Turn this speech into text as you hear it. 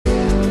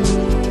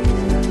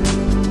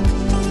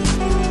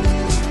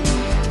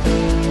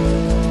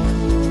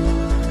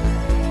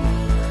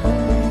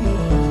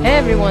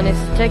everyone, it's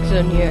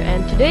TechZone here,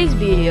 and today's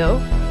video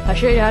I'll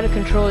show you how to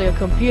control your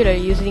computer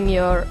using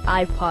your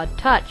iPod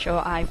Touch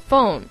or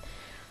iPhone.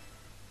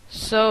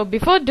 So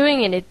before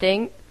doing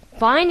anything,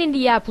 find in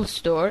the Apple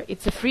Store,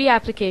 it's a free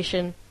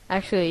application,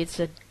 actually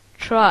it's a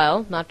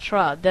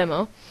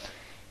demo.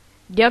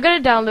 You're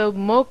gonna download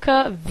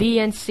Mocha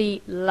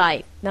VNC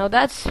Lite. Now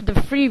that's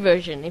the free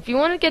version. If you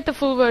want to get the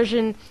full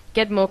version,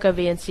 get Mocha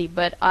VNC,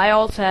 but I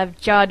also have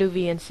Jaadu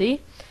VNC.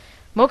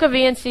 Mocha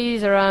VNC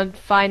is around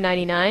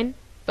 $5.99,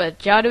 but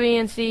Jaadu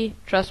VNC,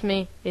 trust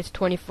me, is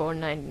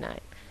 $24.99.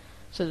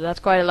 So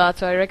that's quite a lot,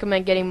 so I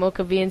recommend getting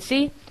Mocha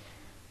VNC.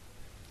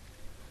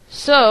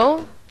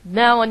 So,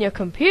 now on your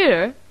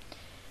computer,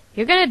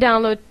 you're going to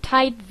download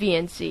Lite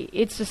VNC.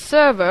 It's a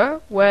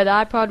server where the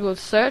iPod will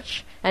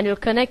search and it will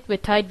connect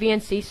with Lite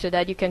VNC so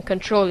that you can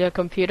control your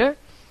computer.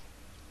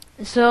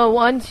 So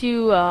once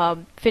you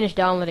finish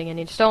downloading and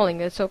installing,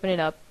 let's open it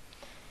up.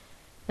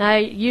 Now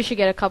you should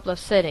get a couple of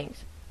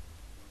settings.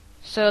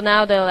 So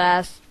now they'll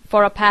ask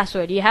for a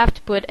password. You have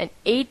to put an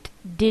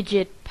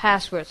 8-digit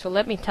password. So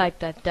let me type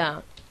that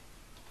down.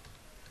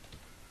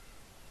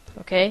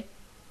 Okay?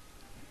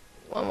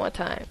 One more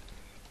time.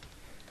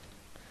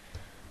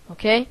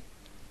 Okay?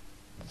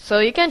 So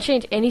you can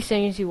change any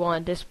settings you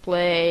want.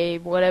 Display,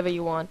 whatever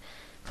you want.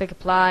 Click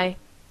apply.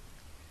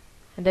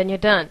 And then you're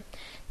done.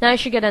 Now you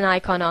should get an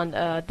icon on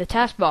the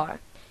taskbar.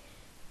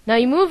 Now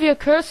you move your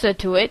cursor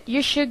to it.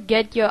 You should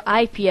get your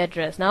IP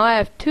address. Now I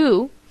have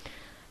 2.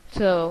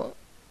 So,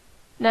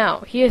 now,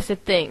 here's the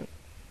thing.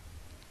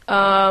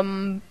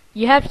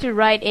 You have to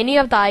write any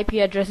of the IP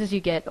addresses you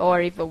get,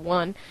 or even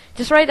one.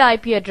 Just write the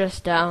IP address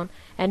down.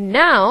 And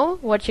now,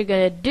 what you're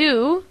going to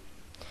do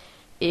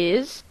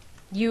is,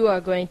 you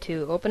are going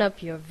to open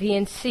up your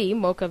VNC,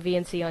 Mocha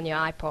VNC on your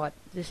iPod.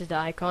 This is the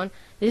icon.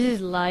 This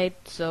is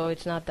Lite, so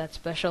it's not that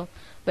special.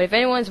 But if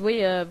anyone's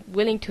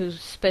willing to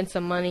spend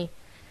some money,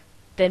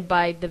 then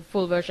buy the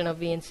full version of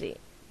VNC.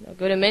 Now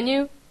go to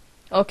menu.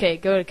 Okay,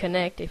 go to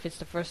connect if it's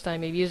the first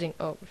time you're using.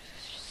 Oh,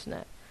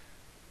 snap.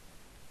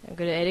 Now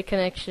go to edit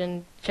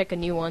connection, check a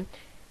new one.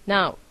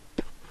 Now,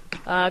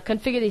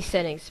 configure these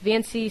settings.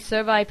 VNC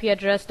server IP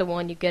address, the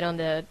one you get on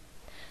the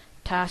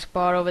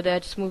taskbar over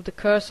there. Just move the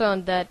cursor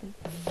on that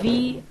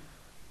V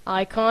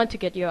icon to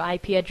get your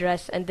IP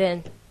address and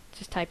then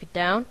just type it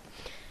down.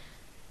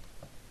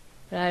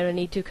 But I don't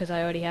need to because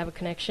I already have a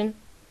connection.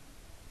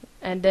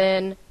 And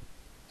then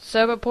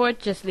server port,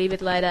 just leave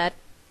it like that.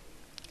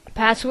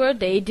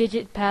 Password, the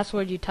 8-digit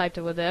password you typed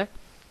over there.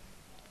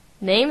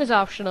 Name is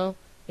optional.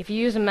 If you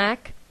use a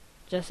Mac,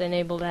 just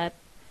enable that.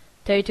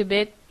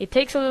 32-bit. It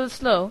takes a little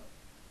slow.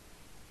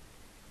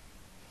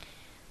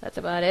 That's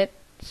about it.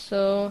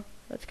 So,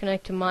 let's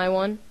connect to my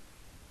one.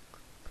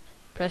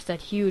 Press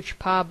that huge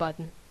power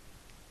button.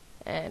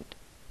 And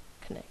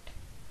connect.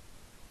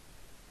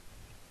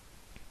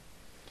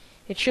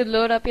 It should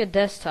load up your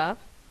desktop.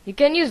 You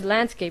can use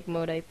landscape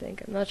mode, I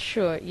think. I'm not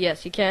sure.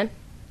 Yes, you can.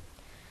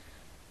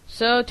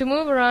 So to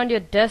move around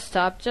your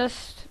desktop,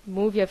 just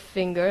move your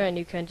finger and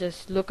you can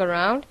just look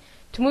around.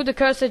 To move the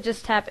cursor,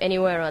 just tap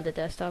anywhere on the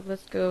desktop.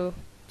 Let's go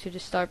to the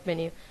start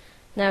menu.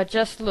 Now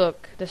just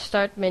look, the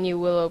start menu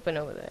will open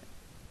over there.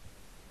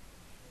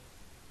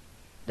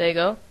 There you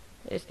go.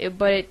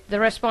 The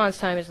response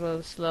time is a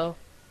little slow.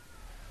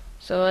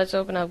 So let's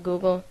open up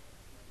Google.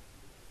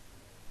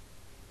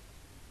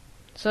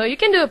 So you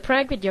can do a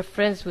prank with your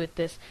friends with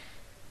this.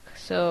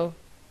 So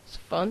it's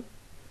fun.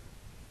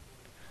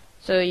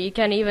 So you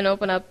can even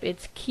open up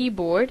its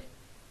keyboard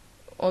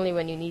only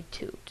when you need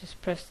to.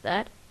 Just press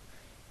that.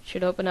 It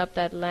should open up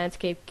that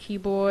landscape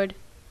keyboard.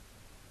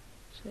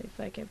 So if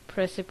I can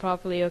press it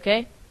properly,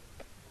 okay.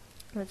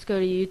 Let's go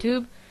to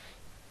YouTube.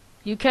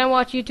 You can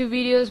watch YouTube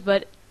videos,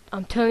 but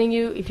I'm telling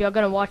you, if you're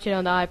gonna watch it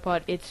on the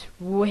iPod, it's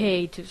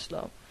way too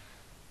slow.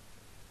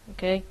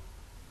 Okay.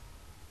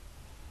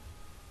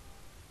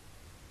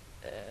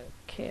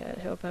 Okay,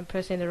 I hope I'm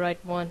pressing the right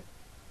one.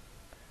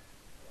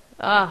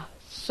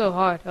 So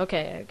hard.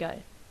 Okay, I got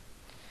it.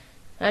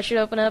 I should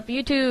open up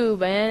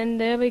YouTube,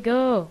 and there we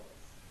go.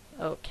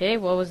 Okay,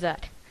 what was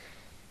that?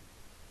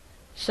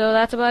 So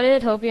that's about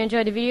it. Hope you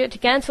enjoyed the video. To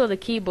cancel the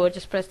keyboard,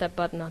 just press that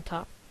button on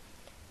top.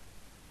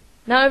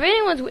 Now, if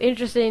anyone's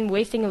interested in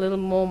wasting a little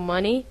more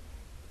money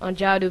on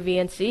Jaadu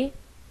VNC,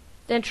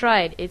 then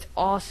try it. It's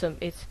awesome.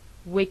 It's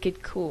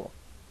wicked cool.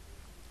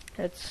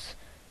 Let's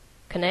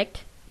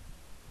connect.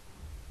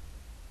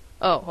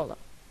 Oh, hold on.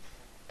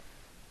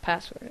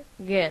 Password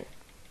again.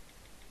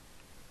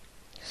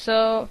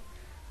 So,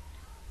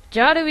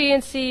 Jaadu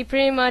VNC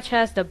pretty much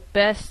has the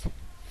best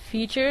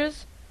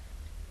features,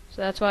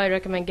 so that's why I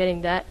recommend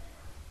getting that.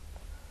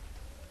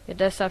 Your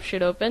desktop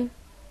should open.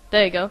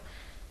 There you go.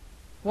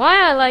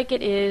 Why I like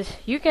it is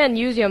you can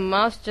use your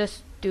mouse,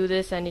 just do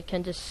this and you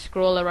can just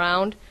scroll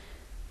around.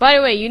 By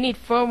the way, you need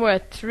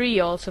firmware 3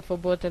 also for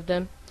both of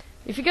them.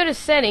 If you go to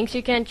settings,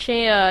 you can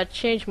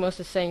change most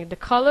of the settings. The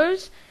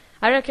colors,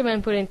 I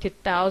recommend putting to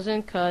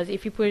 1000 because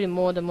if you put it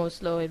more, the more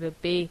slow it will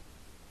be.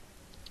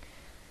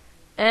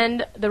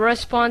 And the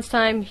response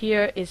time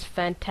here is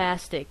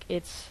fantastic.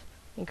 It's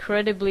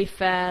incredibly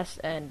fast,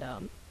 and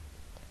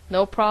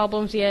No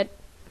problems yet.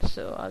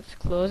 So I'll just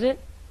close it.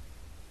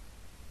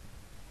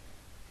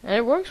 And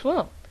it works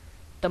well.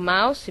 The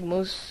mouse, it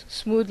moves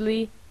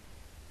smoothly.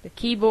 The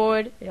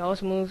keyboard, it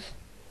also moves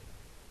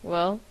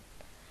well.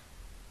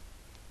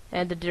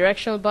 And the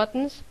directional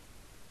buttons.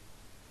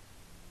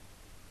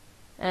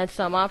 And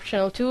some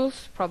optional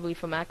tools, probably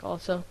for Mac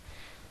also.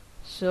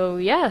 So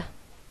yeah.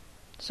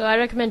 So I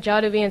recommend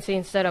Jaadu VNC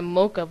instead of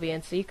Mocha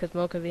VNC, because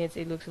Mocha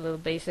VNC looks a little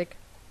basic.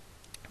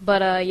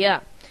 But yeah.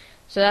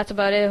 So that's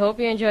about it. Hope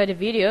you enjoyed the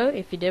video.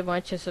 If you did, why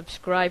don't you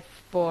subscribe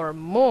for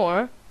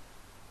more.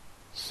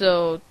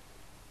 So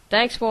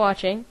thanks for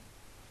watching,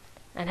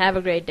 and have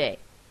a great day.